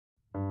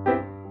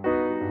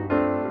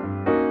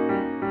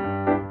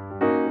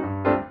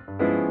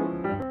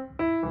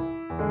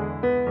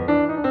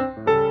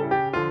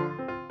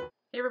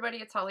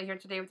everybody, it's Holly here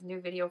today with a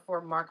new video for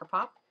Marker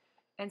Pop.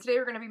 And today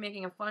we're going to be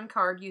making a fun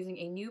card using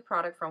a new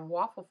product from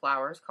Waffle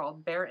Flowers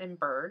called Bear and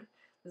Bird.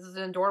 This is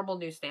an adorable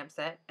new stamp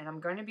set, and I'm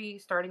going to be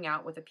starting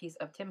out with a piece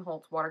of Tim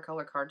Holtz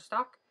watercolor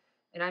cardstock.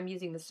 And I'm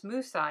using the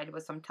smooth side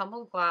with some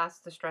Tumbled Glass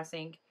Distress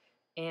Ink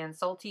and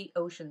Salty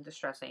Ocean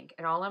Distress Ink.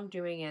 And all I'm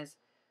doing is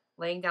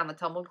laying down the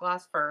Tumbled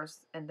Glass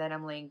first, and then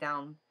I'm laying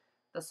down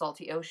the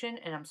Salty Ocean,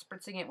 and I'm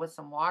spritzing it with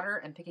some water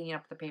and picking it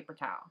up with a paper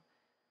towel.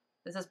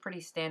 This is pretty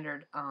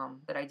standard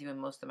that I do in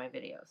most of my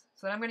videos.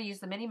 So then I'm going to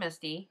use the Mini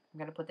Misty. I'm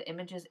going to put the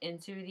images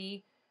into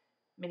the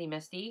Mini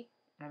Misty,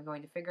 and I'm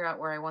going to figure out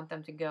where I want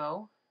them to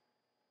go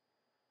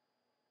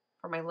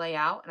for my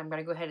layout, and I'm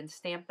going to go ahead and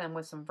stamp them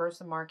with some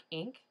VersaFine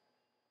ink.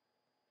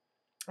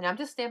 And I'm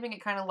just stamping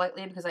it kind of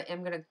lightly because I am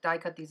going to die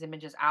cut these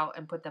images out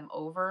and put them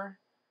over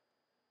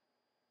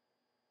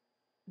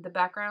the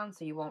background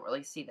so you won't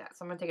really see that.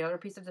 So I'm going to take another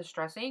piece of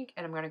Distress ink,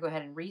 and I'm going to go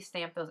ahead and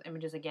re-stamp those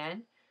images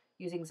again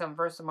using some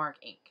VersaFine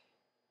ink.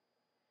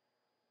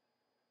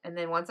 And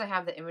then once I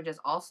have the images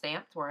all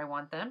stamped where I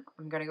want them,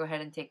 I'm going to go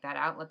ahead and take that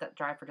out and let that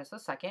dry for just a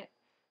second.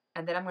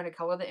 And then I'm going to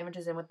color the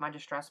images in with my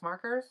distress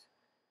markers.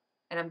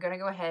 And I'm going to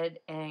go ahead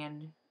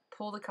and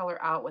pull the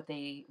color out with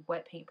a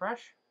wet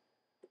paintbrush.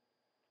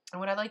 And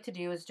what I like to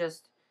do is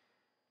just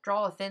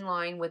draw a thin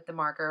line with the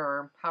marker,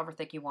 or however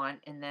thick you want,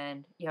 and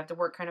then you have to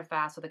work kind of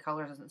fast so the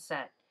color doesn't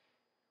set.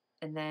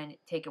 And then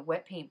take a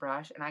wet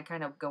paintbrush, and I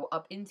kind of go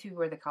up into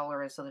where the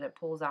color is so that it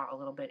pulls out a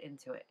little bit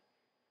into it.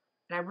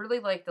 And I really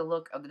like the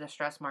look of the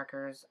distress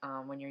markers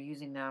when you're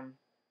using them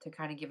to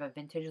kind of give a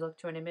vintage look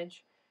to an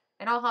image.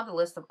 And I'll have the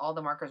list of all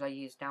the markers I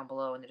use down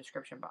below in the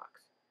description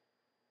box.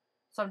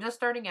 So I'm just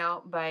starting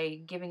out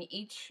by giving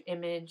each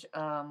image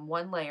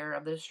one layer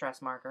of the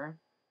distress marker,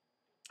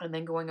 and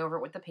then going over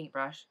it with the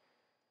paintbrush.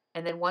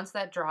 And then once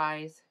that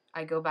dries,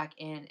 I go back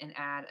in and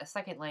add a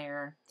second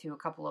layer to a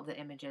couple of the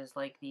images,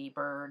 like the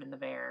bird and the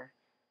bear.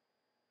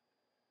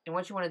 And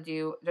what you want to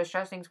do,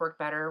 distress inks work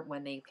better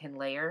when they can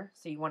layer,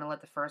 so you want to let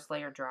the first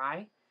layer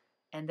dry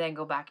and then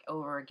go back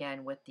over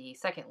again with the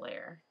second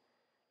layer.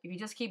 If you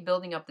just keep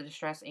building up the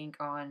distress ink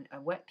on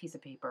a wet piece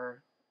of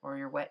paper or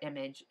your wet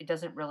image, it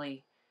doesn't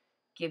really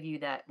give you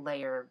that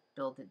layer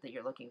build that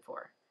you're looking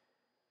for.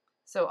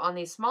 So on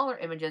these smaller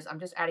images, I'm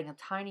just adding a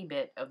tiny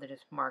bit of the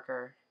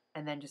marker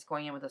and then just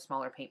going in with a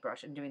smaller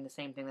paintbrush and doing the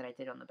same thing that I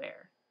did on the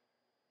bear.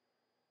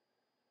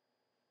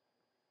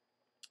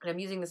 And I'm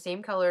using the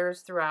same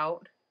colors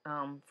throughout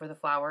for the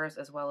flowers,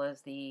 as well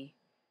as the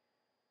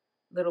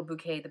little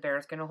bouquet the bear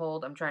is going to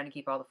hold. I'm trying to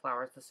keep all the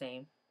flowers the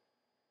same.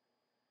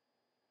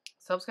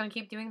 So I'm just going to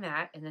keep doing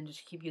that, and then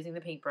just keep using the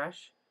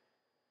paintbrush.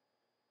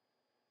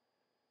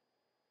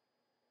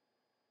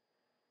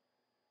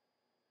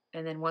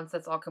 And then once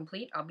that's all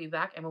complete, I'll be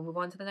back and we'll move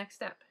on to the next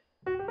step.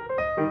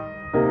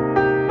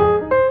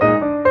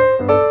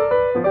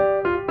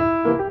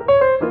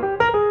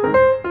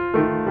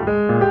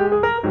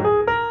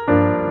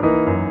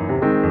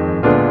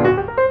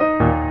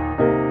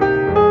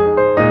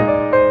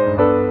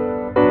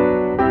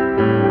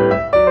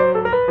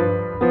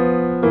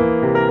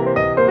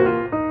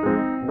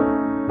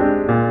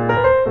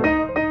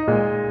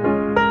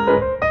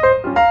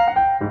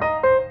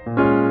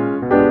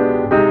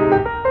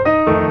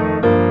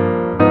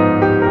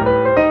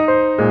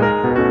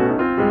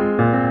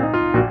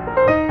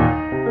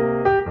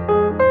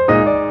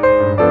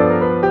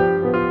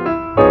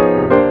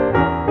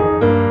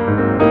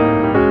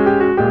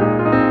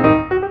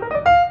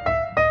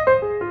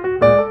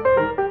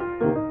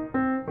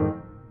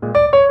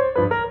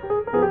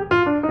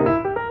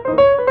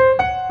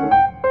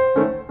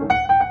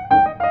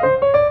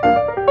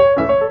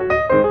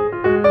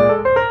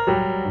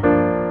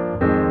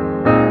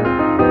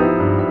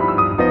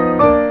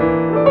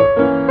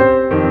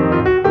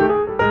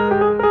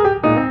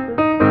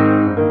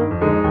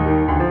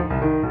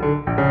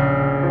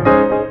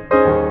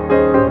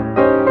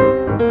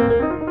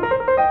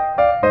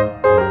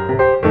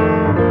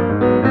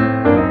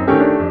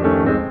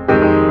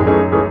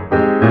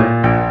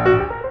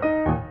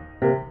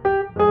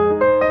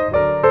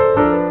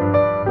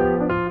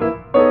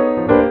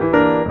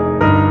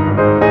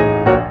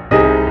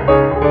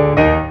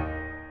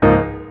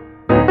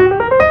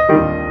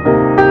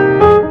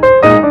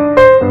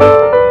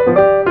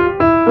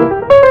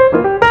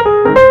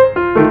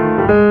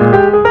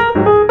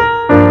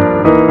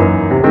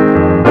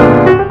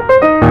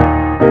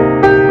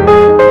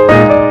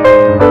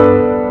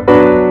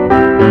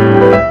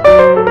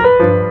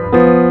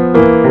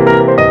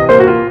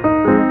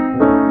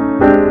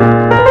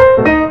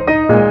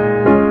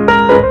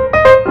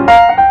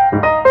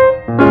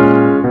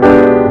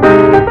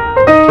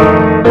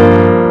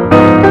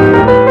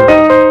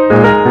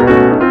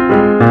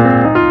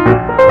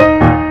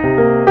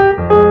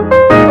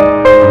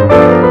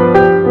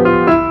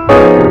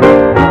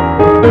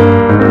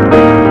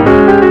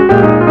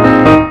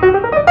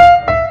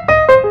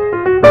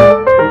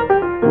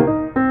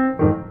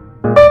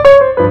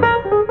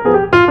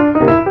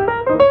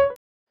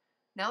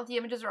 now that the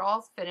images are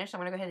all finished, I'm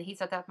going to go ahead and heat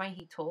set that with my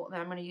heat tool. And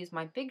then I'm going to use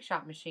my Big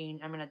Shot machine.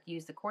 I'm going to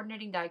use the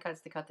coordinating die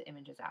cuts to cut the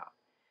images out.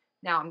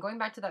 Now I'm going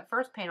back to that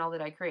first panel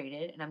that I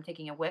created, and I'm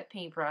taking a wet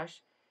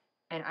paintbrush,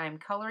 and I'm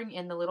coloring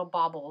in the little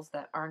baubles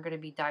that aren't going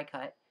to be die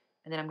cut.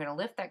 And then I'm going to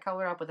lift that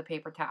color up with a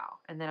paper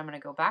towel. And then I'm going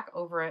to go back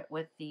over it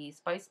with the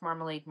Spiced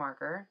Marmalade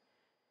marker.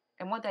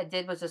 And what that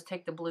did was just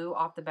take the blue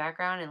off the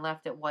background and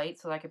left it white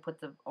so that I could put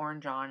the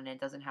orange on, and it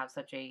doesn't have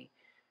such a,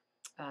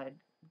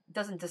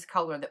 doesn't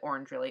discolor the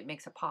orange really. It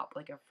makes it pop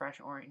like a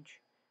fresh orange.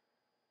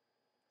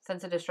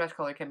 Since a distress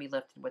color can be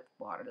lifted with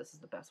water, this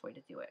is the best way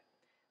to do it.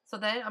 So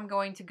then I'm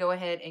going to go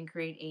ahead and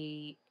create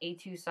a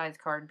A2 size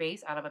card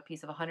base out of a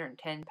piece of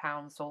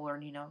 110-pound solar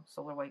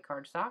white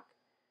cardstock.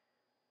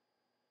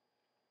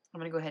 I'm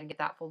going to go ahead and get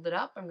that folded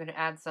up. I'm going to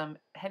add some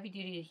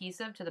heavy-duty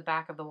adhesive to the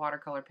back of the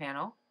watercolor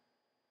panel.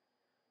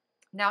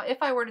 Now,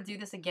 if I were to do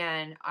this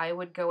again, I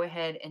would go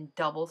ahead and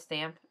double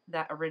stamp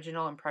that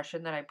original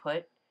impression that I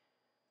put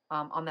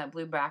on that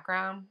blue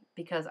background,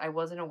 because I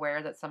wasn't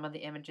aware that some of the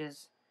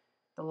images,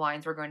 the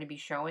lines were going to be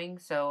showing,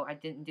 so I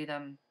didn't do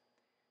them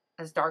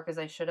as dark as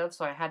I should have,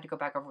 so I had to go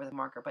back over with a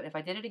marker. But if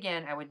I did it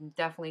again, I would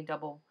definitely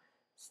double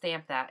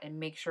stamp that and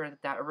make sure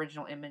that that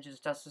original image is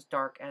just as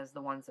dark as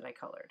the ones that I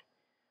colored.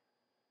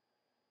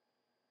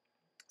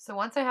 So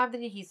once I have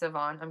the adhesive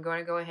on, I'm going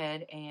to go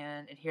ahead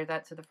and adhere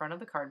that to the front of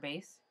the card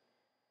base.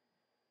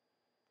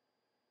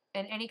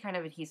 And any kind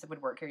of adhesive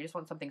would work here. You just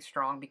want something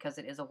strong because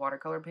it is a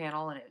watercolor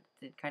panel and it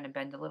did kind of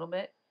bend a little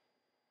bit.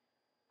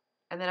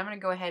 And then I'm going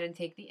to go ahead and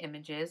take the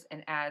images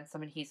and add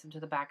some adhesive to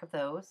the back of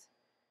those.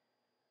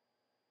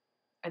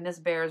 And this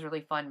bear is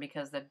really fun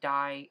because the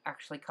die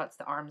actually cuts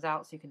the arms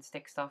out, so you can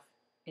stick stuff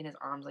in his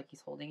arms like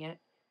he's holding it.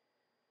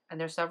 And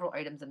there's several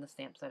items in the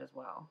stamp set as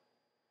well.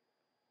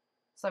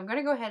 So I'm going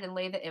to go ahead and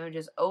lay the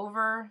images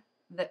over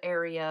the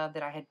area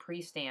that I had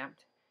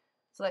pre-stamped.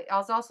 So that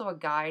was also a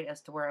guide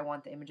as to where I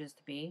want the images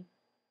to be.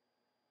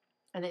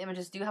 And the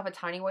images do have a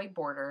tiny white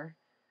border,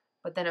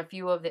 but then a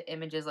few of the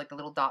images, like the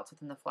little dots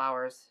within the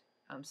flowers,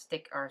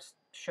 are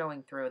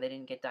showing through. They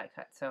didn't get die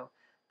cut. So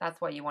that's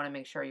why you want to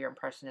make sure your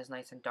impression is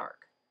nice and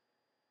dark.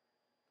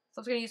 So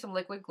I'm just going to use some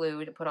liquid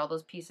glue to put all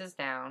those pieces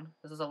down.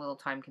 This is a little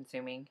time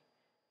consuming.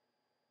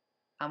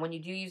 When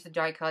you do use the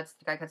die cuts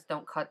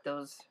don't cut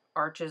those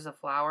arches of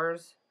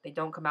flowers. They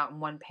don't come out in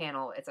one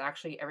panel. It's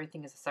actually,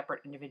 everything is a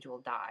separate individual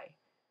die.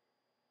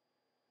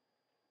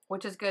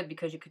 Which is good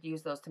because you could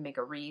use those to make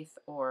a wreath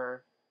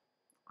or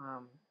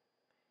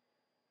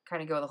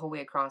kind of go the whole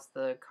way across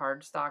the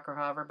cardstock or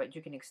however, but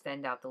you can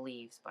extend out the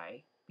leaves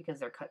because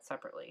they're cut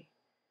separately.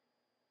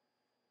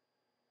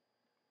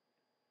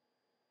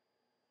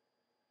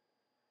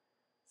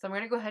 So I'm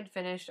going to go ahead and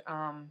finish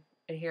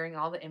adhering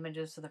all the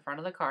images to the front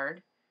of the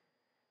card.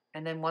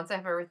 And then once I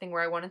have everything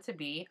where I want it to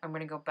be, I'm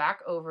going to go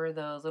back over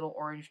those little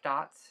orange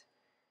dots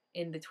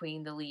in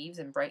between the leaves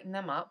and brighten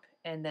them up.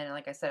 And then,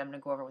 like I said, I'm going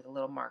to go over with a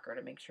little marker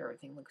to make sure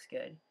everything looks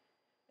good.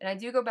 And I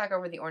do go back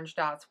over the orange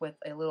dots with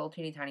a little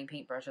teeny tiny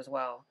paintbrush as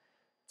well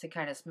to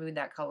kind of smooth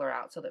that color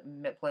out so that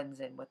it blends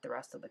in with the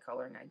rest of the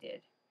coloring I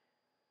did.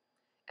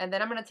 And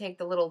then I'm going to take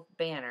the little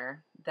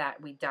banner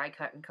that we die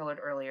cut and colored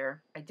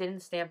earlier. I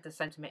didn't stamp the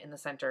sentiment in the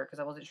center because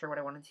I wasn't sure what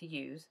I wanted to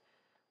use.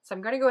 So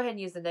I'm going to go ahead and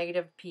use the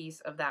negative piece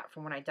of that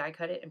from when I die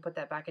cut it and put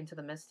that back into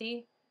the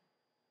MISTI.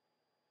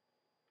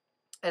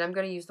 And I'm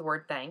going to use the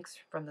word thanks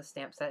from the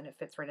stamp set, and it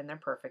fits right in there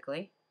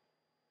perfectly.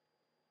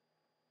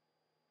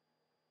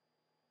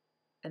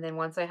 And then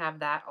once I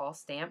have that all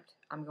stamped,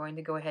 I'm going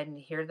to go ahead and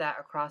adhere that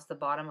across the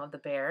bottom of the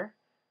bear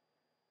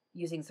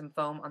using some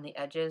foam on the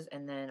edges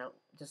and then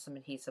just some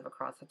adhesive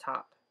across the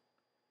top.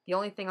 The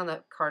only thing on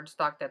the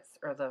cardstock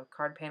or the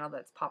card panel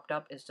that's popped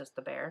up is just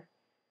the bear.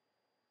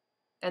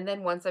 And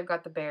then once I've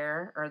got the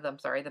bear, or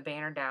the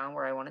banner down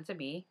where I want it to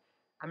be,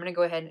 I'm going to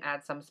go ahead and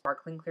add some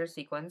sparkling clear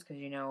sequins, because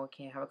you know I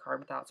can't have a card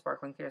without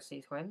sparkling clear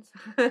sequins.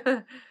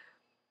 And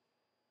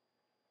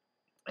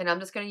I'm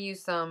just going to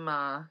use some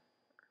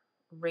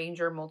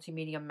Ranger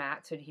Multimedia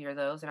Matte to adhere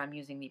those, and I'm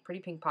using the Pretty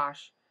Pink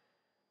Posh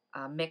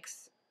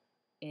mix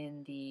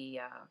in the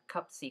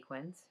cupped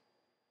sequins.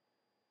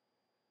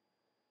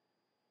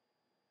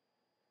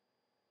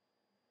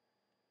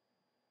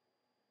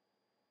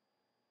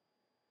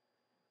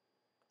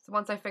 So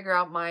once I figure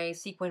out my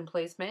sequin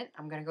placement,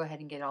 I'm going to go ahead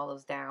and get all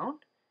those down.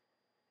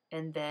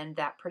 And then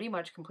that pretty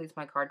much completes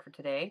my card for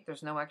today.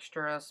 There's no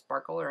extra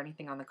sparkle or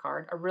anything on the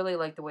card. I really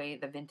like the way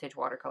the vintage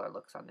watercolor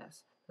looks on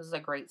this. This is a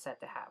great set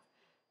to have.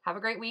 Have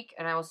a great week,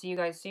 and I will see you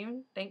guys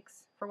soon.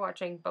 Thanks for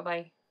watching.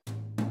 Bye-bye.